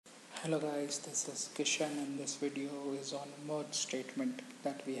Hello guys, this is Kishan and this video is on merge statement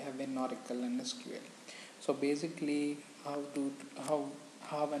that we have in Oracle and SQL. So basically how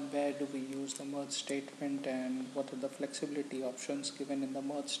how and where do we use the merge statement and what are the flexibility options given in the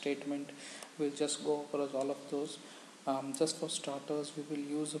merge statement. We'll just go across all of those. Just for starters, we will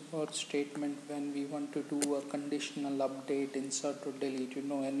use a merge statement when we want to do a conditional update, insert or delete,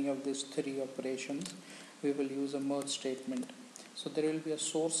 any of these three operations. We will use a merge statement. So there will be a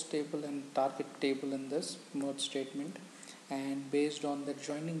source table and target table in this merge statement, and based on the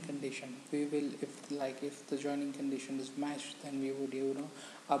joining condition, we will, if the joining condition is matched, then we would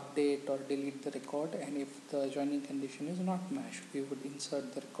update or delete the record, and if the joining condition is not matched, we would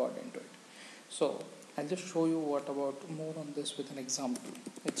insert the record into it. So I'll just show you what about more on this with an example.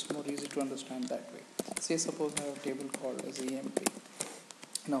 It's more easy to understand that way. Say suppose I have a table called as EMP.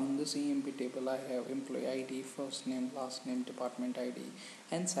 Now in this EMP table I have employee ID, first name, last name, department ID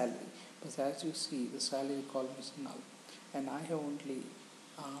and salary. But as you see, the salary column is null, and I have only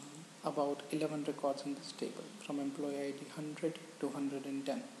about 11 records in this table, from employee ID 100 to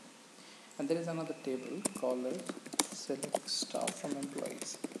 110. And there is another table called as select staff from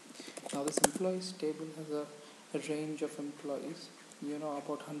employees. Now this employees table has a range of employees, about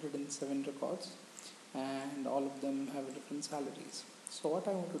 107 records, and all of them have different salaries. So what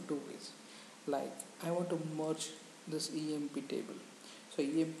I want to do is, I want to merge this EMP table. So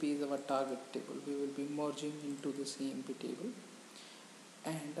EMP is our target table. We will be merging into this EMP table,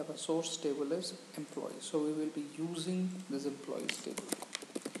 and our source table is employees. So we will be using this employees table.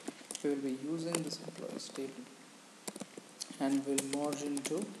 We will be using this employees table, and we'll merge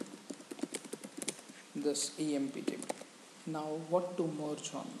into this EMP table. Now what to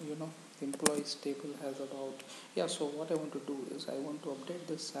merge on? The employees table has so what I want to do is I want to update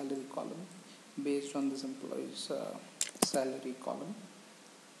this salary column based on this employees salary column.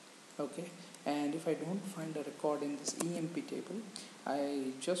 Okay, and if I don't find a record in this EMP table, I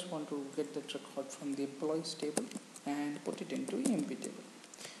just want to get that record from the employees table and put it into EMP table.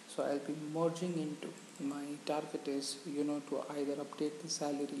 So I'll be merging into, my target is to either update the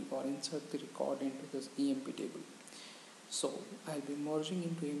salary or insert the record into this EMP table. So I'll be merging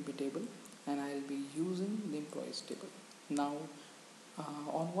into EMP table, and I'll be using the employees table. Now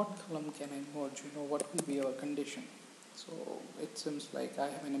on what column can I merge? What will be our condition? So it seems like I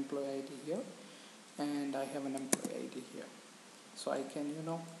have an employee ID here and I have an employee ID here. So I can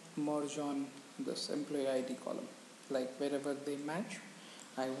merge on this employee ID column. Like wherever they match,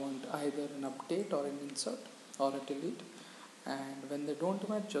 I want either an update or an insert or a delete, and when they don't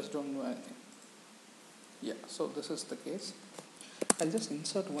match, just don't do anything. Yeah, so this is the case. I'll just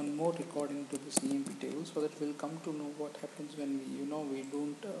insert one more record into this EMP table so that we'll come to know what happens when we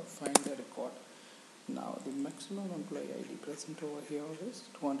don't find a record. Now the maximum employee ID present over here is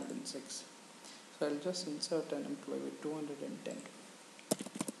 206. So I'll just insert an employee with 210.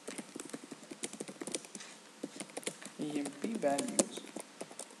 EMP values.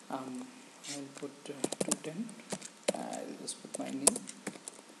 I'll put 210. I'll just put my name.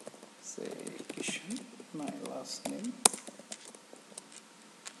 Say Kishan. My last name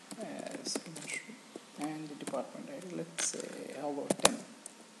as Mashru, and the department ID, let's say how about 10,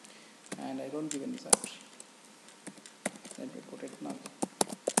 and I don't give any salary. Let me put it now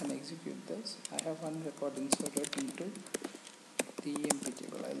and execute this. I have one record inserted into the EMP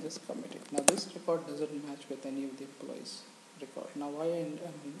table. I'll just commit it. Now this record doesn't match with any of the employees record. Now why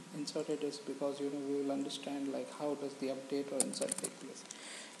I inserted is because we will understand how does the update or insert take place.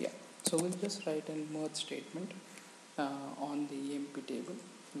 Yeah. So we'll just write a merge statement on the EMP table.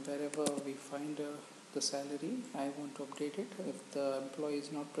 Wherever we find the salary, I want to update it. If the employee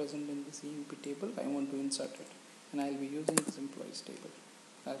is not present in this EMP table, I want to insert it. And I'll be using this employees table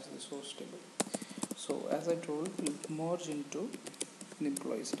as the source table. So as I told, we'll merge into the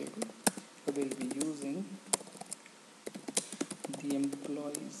employees table. So we'll be using the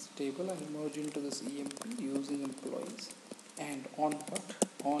employees table. I'll merge into this EMP using employees. And on what?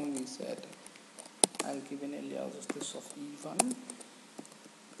 On we said I'll give an alias of this of E1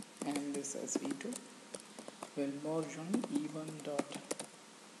 and this as E2. We'll merge on E1 dot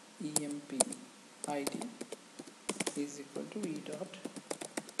EMP ID is equal to E dot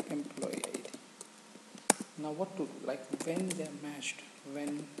employee ID. Now what to do? When they are matched,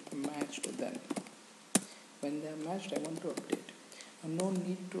 when matched, then when they are matched, I want to update. No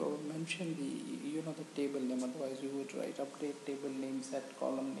need to mention the table name, otherwise you would write update table name set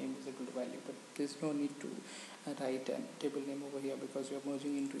column name is equal to value, but there's no need to write a table name over here because you're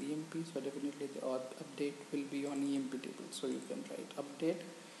merging into EMP, so definitely the update will be on EMP table. So you can write update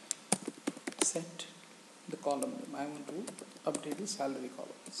set the column name. I want to update the salary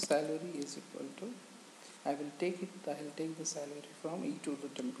column. Salary is equal to, I will take the salary from E2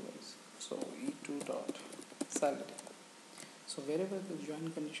 dot employees. So E2 dot salary. So wherever the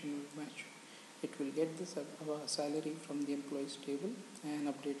join condition will match, it will get the salary from the employees table and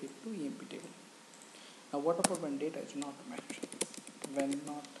update it to EMP table. Now what about when data is not matched? When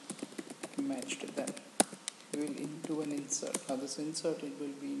not matched, then we will into an insert. Now this insert, it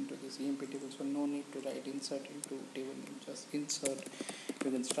will be into this EMP table, so no need to write insert into table name, just insert.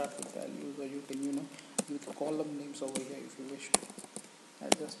 You can start with values, or you can use column names over here if you wish to. I'll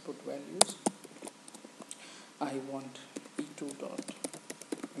just put values. I want E2 dot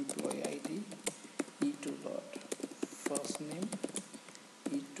employee ID, E2 dot first name,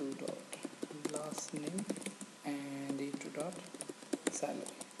 E2 dot last name, and E2 dot salary.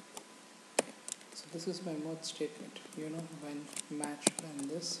 So this is my merge statement. When matched, then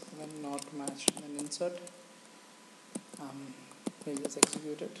this. When not matched, then insert. We'll just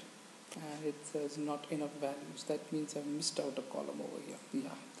execute it, and it says not enough values. That means I've missed out a column over here.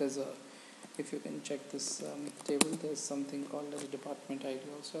 Yeah, there's a. If you can check this table, there's something called as department ID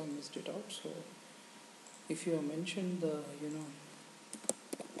also. I missed it out. So if you have mentioned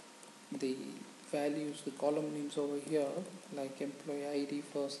the values, the column names over here, like employee ID,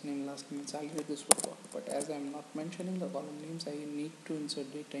 first name, last name, salary, this would work. But as I am not mentioning the column names, I need to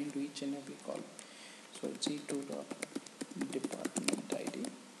insert data into each and every column. So it's E2 dot department ID,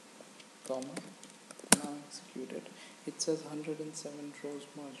 comma, now execute it. It says 107 rows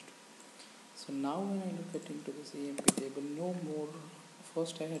merged. So now when I look at into this EMP table, no more.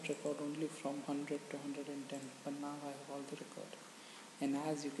 First I had record only from 100 to 110, but now I have all the record. And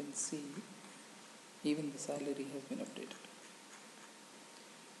as you can see, even the salary has been updated.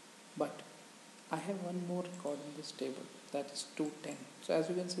 But I have one more record in this table, that is 210. So as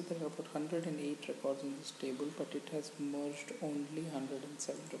you can see, there are about 108 records in this table, but it has merged only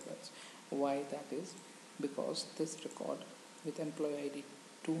 107 records. Why that is? Because this record with employee ID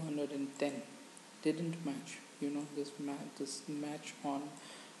 210 didn't match. This match on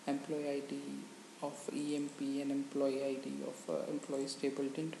employee ID of EMP and employee ID of employees table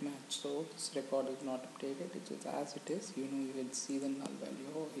didn't match, so this record is not updated. It is as it is. You will see the null value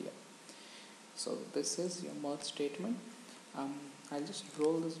over here. So this is your merge statement. I'll just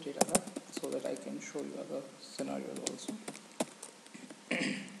roll this data back so that I can show you other scenarios also.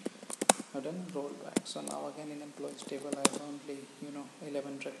 I've done roll back. So now again in employees table I have only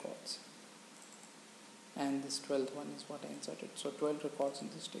 11 records, and this 12th one is what I inserted. So 12 records in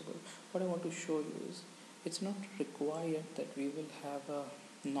this table. What I want to show you is, it's not required that we will have a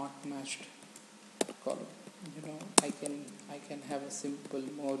not matched column. I can have a simple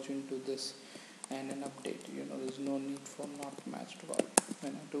merge into this and an update. There's no need for not matched column.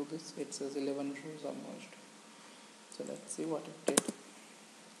 When I do this, it says 11 rows are merged. So let's see what it did.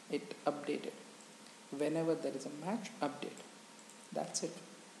 It updated. Whenever there is a match, update. That's it.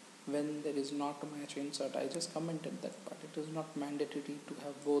 When there is not a match, insert. I just commented that part. It is not mandatory to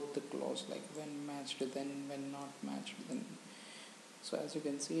have both the clause, like when matched, then when not matched, then. So as you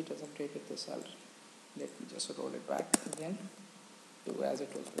can see, it has updated the salary. Let me just roll it back again to as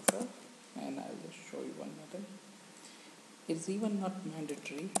it was before, and I'll just show you one more thing. It's even not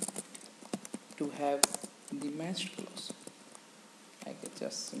mandatory to have the matched clause. I can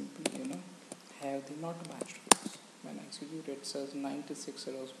just simply have the not matched clause. When I execute it says 96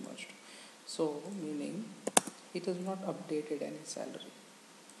 rows merged. So meaning it has not updated any salary.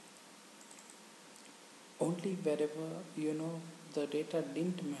 Only wherever the data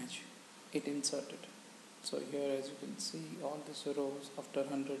didn't match, it inserted. So here as you can see, all these rows after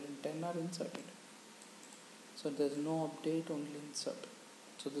 110 are inserted. So there's no update, only insert.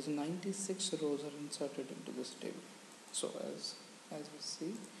 So this 96 rows are inserted into this table. So as we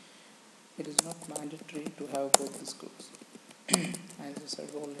see, it is not mandatory to have both this clause. I just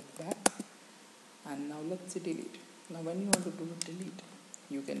roll it back, and now let's see delete. Now when you want to do a delete,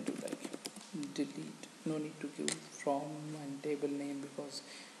 you can do like delete. No need to give from and table name, because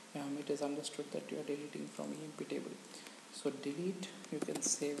it is understood that you are deleting from EMP table. So delete, you can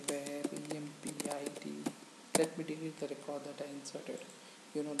say where EMP ID. Let me delete the record that I inserted.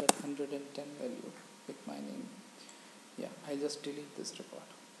 That 110 value with my name. Yeah, I just delete this record.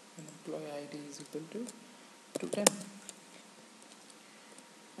 And employee ID is equal to 210.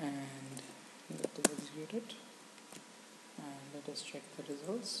 And let us execute it, and let us check the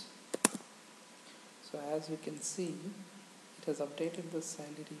results. So as we can see, it has updated the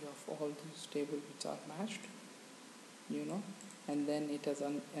salary of all these tables which are matched, and then it has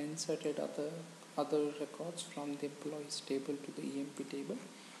inserted other records from the employees table to the EMP table,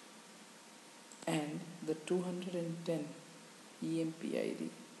 and the 210 emp id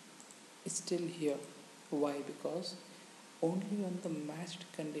is still here. Why? Because only on the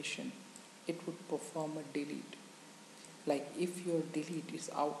matched condition it would perform a delete. Like if your delete is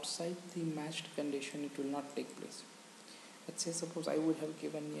outside the matched condition, it will not take place. Let's say suppose I would have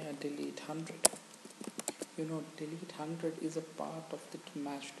given here delete 100. Delete 100 is a part of the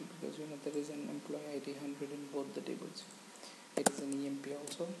matched, because there is an employee id 100 in both the tables. It is an emp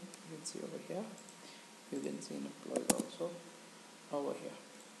also, you can see over here. You can see in employees also over here.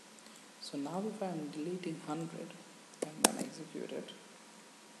 So now if I am deleting 100 and then execute it,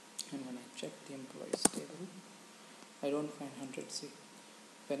 and when I check the employees table, I don't find 100. See,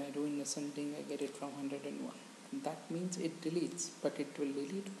 when I do in ascending, I get it from 101. That means it deletes, but it will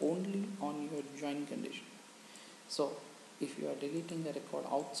delete only on your join condition. So if you are deleting a record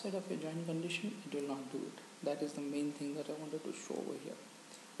outside of your join condition, it will not do it. That is the main thing that I wanted to show over here.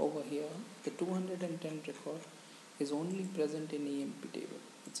 Over here, the 210 record is only present in EMP table.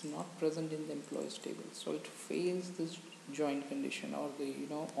 It's not present in the employees table. So it fails this join condition or the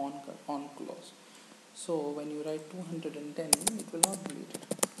on clause. So when you write 210, it will not delete it.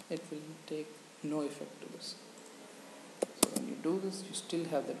 It will take no effect to this. So when you do this, you still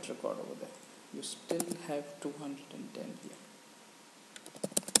have that record over there. You still have 210 here.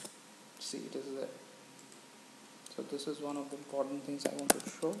 See, it is there. So this is one of the important things I want to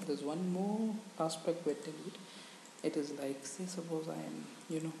show. There's one more aspect with delete. It is like, say suppose I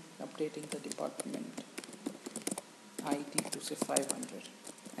am updating the department ID to say 500,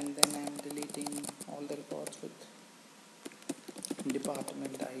 and then I am deleting all the records with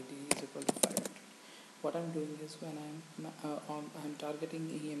department ID is equal to 500. What I'm doing is, when I'm targeting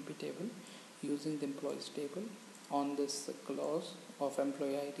EMP table using the employees table on this clause of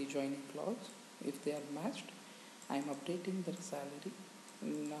employee ID joining clause, if they are matched, I'm updating the salary.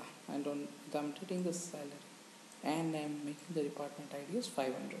 I'm updating the salary, and I'm making the department ID as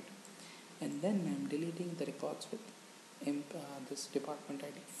 500, and then I'm deleting the records with this department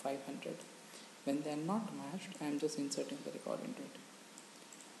ID 500. When they are not matched, I'm just inserting the record into it.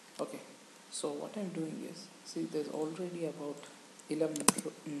 Okay, so what I'm doing is, see, there's already about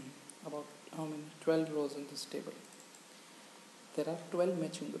 12 rows in this table. There are 12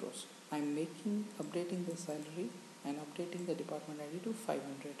 matching rows. I'm updating the salary and updating the department ID to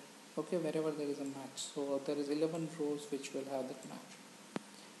 500. Okay, wherever there is a match. So there is 11 rows which will have that match.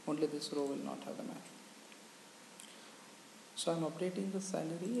 Only this row will not have the match. So I'm updating the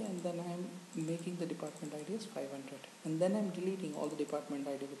salary, and then I'm making the department ID as 500, and then I'm deleting all the department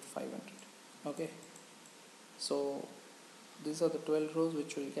ID with 500. Okay, so these are the 12 rows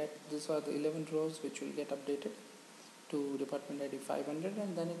which will get, these are the 11 rows which will get updated to department ID 500,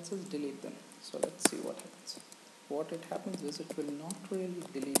 and then it says delete them. So let's see what happens. What it happens is, it will not really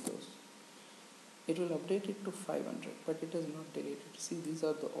delete those. It will update it to 500, but it is not deleted. See, these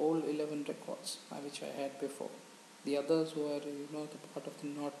are the old 11 records which I had before. The others were the part of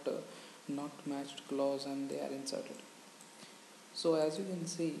the not matched clause, and they are inserted. So as you can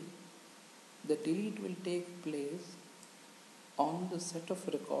see, the delete will take place on the set of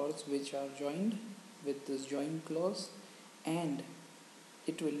records which are joined with this join clause, and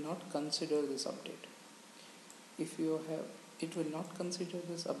it will not consider this update. It will not consider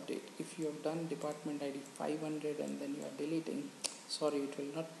this update. If you have done department ID 500 and then you are deleting, it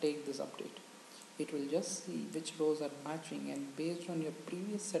will not take this update. It will just see which rows are matching, and based on your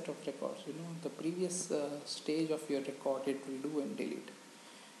previous set of records, the previous stage of your record, it will do and delete.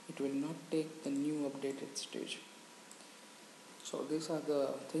 It will not take the new updated stage. So these are the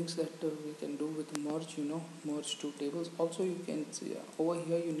things that we can do with merge, merge two tables. Also, you can see over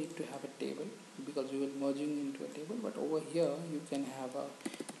here you need to have a table, because you are merging into a table, but over here you can have a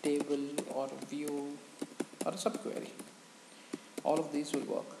table or a view or a subquery. All of these will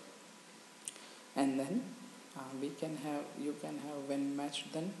work. And then you can have when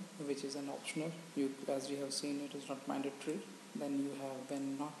matched then, which is an optional. As you have seen, it is not mandatory. Then you have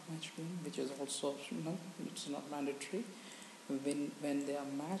when not matched when, which is also optional. It's not mandatory. When they are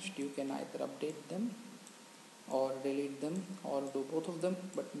matched, you can either update them or delete them or do both of them,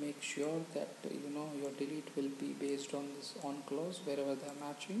 but make sure that your delete will be based on this on clause wherever they are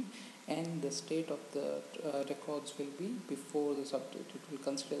matching, and the state of the records will be before this update. It will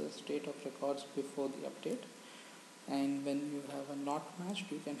consider the state of records before the update, and when you have a not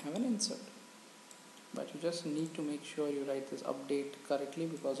matched, you can have an insert. But you just need to make sure you write this update correctly,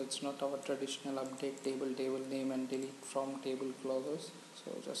 because it's not our traditional update table name and delete from table clauses.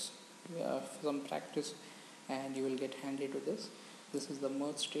 So just some practice and you will get handy to this. This is the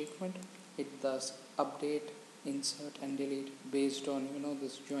merge statement. It does update, insert and delete based on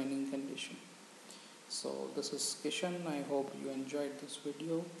this joining condition. So this is Kishan. I hope you enjoyed this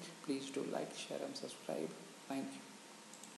video. Please do like, share and subscribe. Thank you.